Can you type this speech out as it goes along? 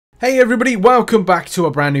Hey everybody, welcome back to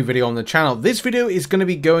a brand new video on the channel. This video is going to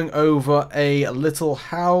be going over a little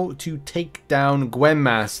how to take down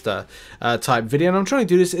Gwenmaster type video, and I'm trying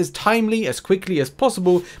to do this as timely, as quickly as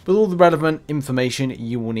possible with all the relevant information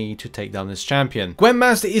you will need to take down this champion.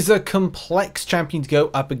 Gwenmaster is a complex champion to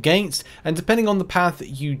go up against, and depending on the path that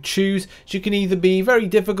you choose, she can either be very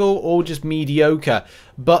difficult or just mediocre,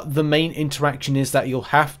 but the main interaction is that you'll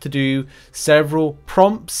have to do several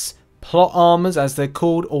prompts, plot armors as they're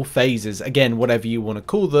called, or phases, again whatever you want to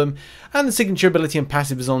call them, and the signature ability and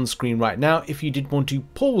passive is on screen right now if you did want to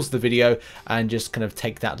pause the video and just kind of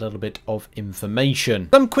take that little bit of information.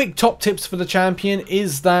 Some quick top tips for the champion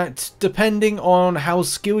is that depending on how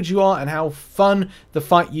skilled you are and how fun the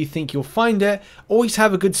fight you think you'll find it, always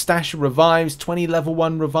have a good stash of revives, 20 level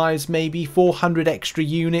 1 revives, maybe 400 extra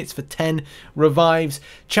units for 10 revives.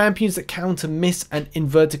 Champions that counter miss and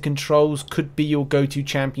inverted controls could be your go-to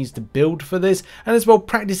champions to build for this, and as well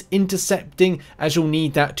practice intercepting as you'll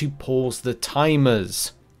need that to pause the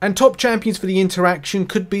timers. And top champions for the interaction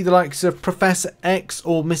could be the likes of Professor X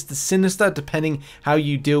or Mr. Sinister, depending how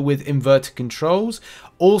you deal with inverted controls.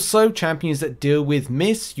 Also, champions that deal with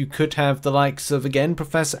miss, you could have the likes of, again,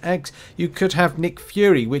 Professor X. You could have Nick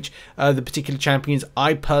Fury, which the particular champions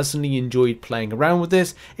I personally enjoyed playing around with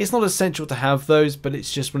this. It's not essential to have those, but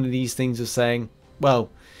it's just one of these things of saying, well,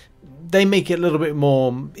 they make it a little bit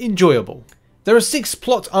more enjoyable. There are 6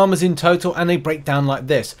 plot armors in total, and they break down like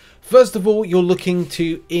this. First of all, you're looking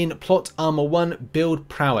to, in plot armor 1, build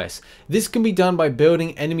prowess. This can be done by building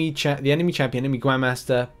the enemy champion, enemy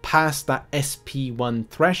Gwenmaster, past that SP1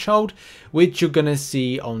 threshold, which you're going to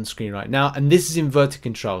see on screen right now. And this is inverted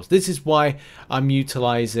controls. This is why I'm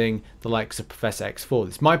utilizing the likes of Professor X for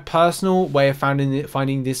this. My personal way of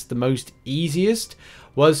finding this the most easiest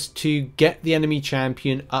was to get the enemy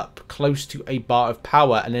champion up close to a bar of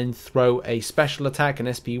power and then throw a special attack, an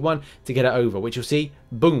SP1, to get it over, which you'll see,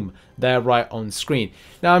 boom, they're right on screen.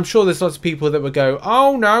 Now, I'm sure there's lots of people that would go,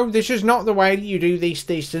 oh no, this is not the way that you do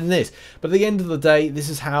this, and this. But at the end of the day, this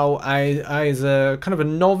is how I as a kind of a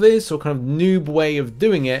novice or kind of noob way of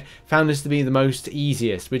doing it, found this to be the most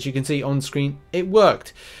easiest, which you can see on screen, it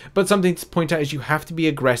worked. But something to point out is you have to be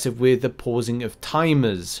aggressive with the pausing of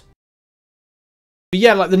timers. But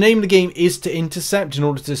yeah, like the name of the game is to intercept in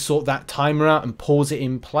order to sort that timer out and pause it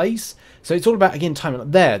in place. So it's all about, again,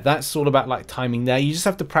 timing there. That's all about like timing there. You just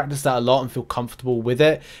have to practice that a lot and feel comfortable with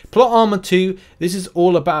it. Plot armor 2, this is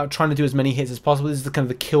all about trying to do as many hits as possible. This is the kind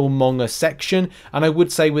of the killmonger section. And I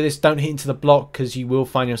would say with this, don't hit into the block because you will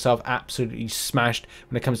find yourself absolutely smashed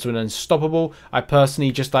when it comes to an unstoppable. I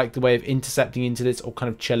personally just like the way of intercepting into this or kind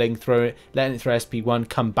of chilling, throw it, letting it throw SP1,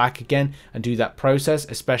 come back again and do that process,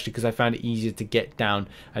 especially because I found it easier to get down,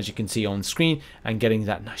 as you can see on screen, and getting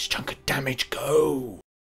that nice chunk of damage go.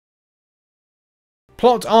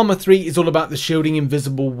 Plot armor 3 is all about the shielding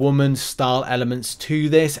invisible woman style elements to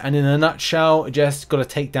this, and in a nutshell, just got to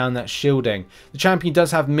take down that shielding. The champion does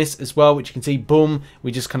have miss as well, which you can see, boom,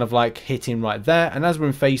 we just kind of like hit in right there. And as we're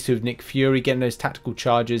in phase 2 of Nick Fury, getting those tactical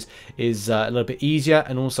charges is a little bit easier,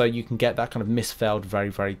 and also you can get that kind of miss failed very,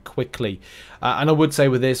 very quickly. And I would say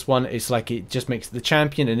with this one, it's like it just makes the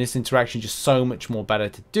champion and this interaction just so much more better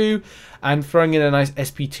to do. And throwing in a nice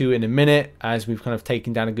SP2 in a minute, as we've kind of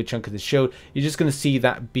taken down a good chunk of the shield, you're just going to see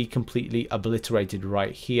that be completely obliterated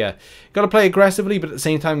right here. Got to play aggressively, but at the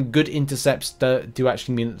same time, good intercepts do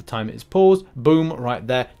actually mean that the time is paused. Boom, right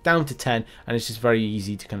there, down to 10, and it's just very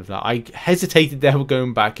easy to kind of like, I hesitated there with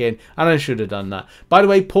going back in, and I should have done that. By the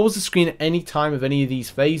way, pause the screen at any time of any of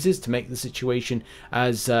these phases to make the situation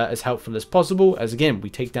as helpful as possible, as again,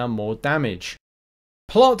 we take down more damage.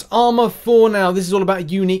 Plot armor 4 now, this is all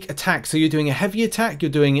about unique attacks. So you're doing a heavy attack,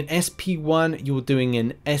 you're doing an SP1, you're doing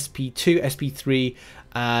an SP2, SP3,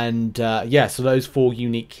 and yeah, so those 4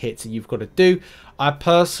 unique hits that you've got to do. I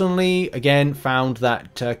personally, again, found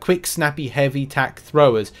that quick, snappy, heavy attack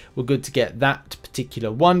throwers were good to get that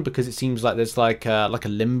particular one, because it seems like there's like a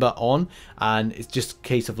limber on, and it's just a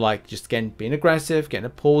case of like, just again, being aggressive, getting a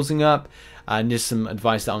pausing up. And just some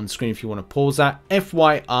advice on screen if you want to pause that.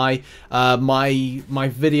 FYI, my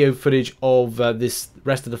video footage of this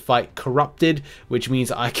rest of the fight corrupted, which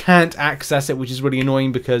means I can't access it, which is really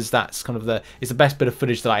annoying, because that's kind of it's the best bit of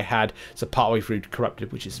footage that I had. So partway through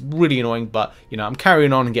corrupted, which is really annoying, but you know, I'm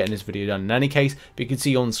carrying on and getting this video done in any case. But you can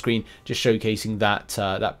see on screen just showcasing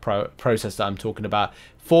that process that I'm talking about.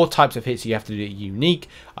 4 types of hits you have to do unique.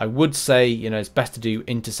 I would say, you know, it's best to do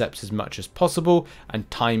intercepts as much as possible and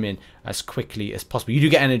time in as quickly as possible. You do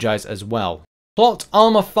get energized as well. Plot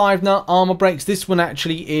armor 5 now, armor breaks. This one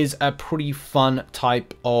actually is a pretty fun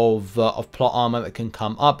type of plot armor that can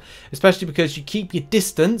come up, especially because you keep your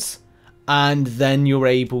distance and then you're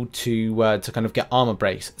able to kind of get armor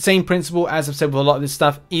breaks. Same principle as I've said with a lot of this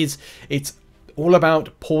stuff is it's all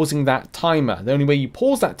about pausing that timer. The only way you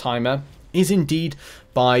pause that timer is indeed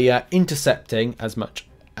by intercepting as much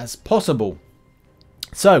as possible.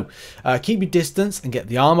 So keep your distance and get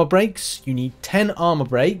the armor breaks. You need 10 armor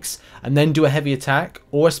breaks and then do a heavy attack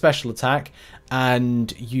or a special attack,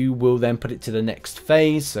 and you will then put it to the next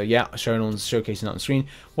phase. So yeah, showcasing on the screen.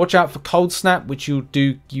 Watch out for cold snap, which you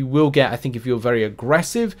will get, I think, if you're very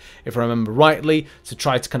aggressive, if I remember rightly. So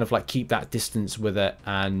try to kind of like keep that distance with it,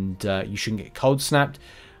 and you shouldn't get cold snapped.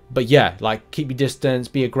 But yeah, like keep your distance,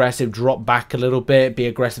 be aggressive, drop back a little bit, be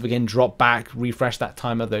aggressive again, drop back, refresh that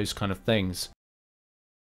timer, those kind of things.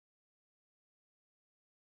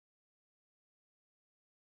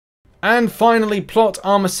 And finally, plot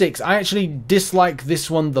armor 6. I actually dislike this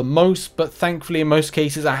one the most, but thankfully in most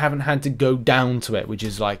cases I haven't had to go down to it, which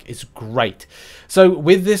is like, it's great. So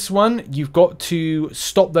with this one, you've got to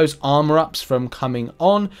stop those armor ups from coming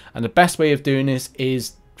on, and the best way of doing this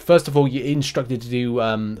is, first of all, you're instructed to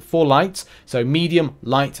do 4 lights. So medium,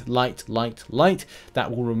 light, light, light, light. That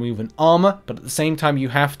will remove an armor, but at the same time you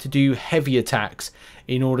have to do heavy attacks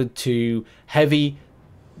in order to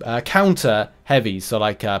counter heavies, so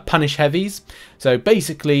like punish heavies. So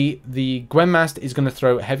basically the Gwenmaster is going to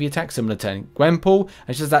throw a heavy attack similar to Gwenpool, and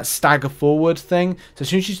it's just that stagger forward thing. So as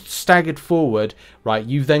soon as she's staggered forward, right,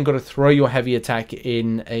 you've then got to throw your heavy attack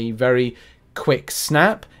in a very quick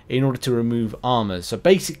snap in order to remove armors. So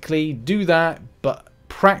basically do that, but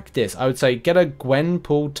practice. I would say get a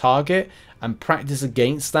Gwenpool target and practice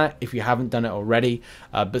against that if you haven't done it already.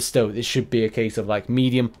 But still, this should be a case of like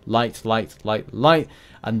medium, light, light, light, light,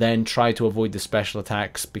 and then try to avoid the special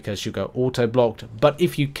attacks because you go auto blocked. But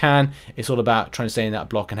if you can, it's all about trying to stay in that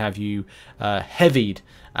block and have you heavied,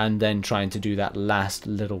 and then trying to do that last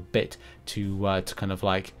little bit to kind of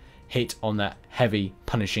like hit on that heavy,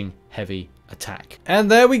 punishing heavy attack.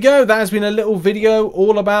 And there we go. That has been a little video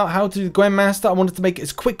all about how to do the Gwenmaster. I wanted to make it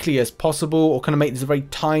as quickly as possible, or kind of make this a very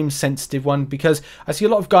time sensitive one, because I see a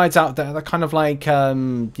lot of guides out there that are kind of like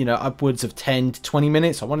you know, upwards of 10 to 20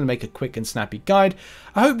 minutes. I wanted to make a quick and snappy guide.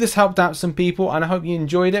 I hope this helped out some people, and I hope you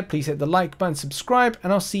enjoyed it. Please hit the like button, subscribe,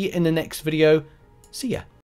 and I'll see you in the next video. See ya.